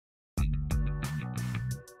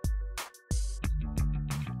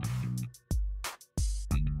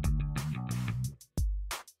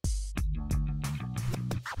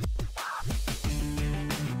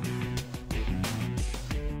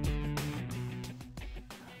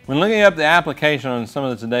When looking up the application on some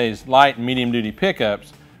of today's light and medium duty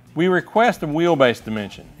pickups, we request a wheelbase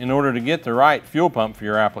dimension in order to get the right fuel pump for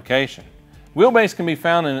your application. Wheelbase can be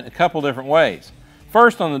found in a couple different ways.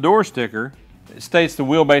 First, on the door sticker, it states the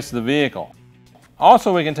wheelbase of the vehicle.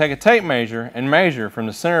 Also, we can take a tape measure and measure from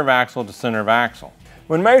the center of axle to center of axle.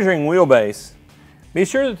 When measuring wheelbase, be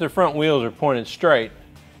sure that the front wheels are pointed straight,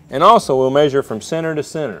 and also we'll measure from center to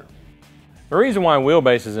center. The reason why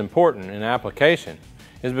wheelbase is important in application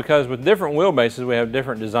is because with different wheelbases we have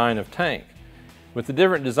different design of tank. With the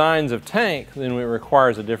different designs of tank, then it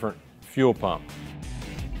requires a different fuel pump.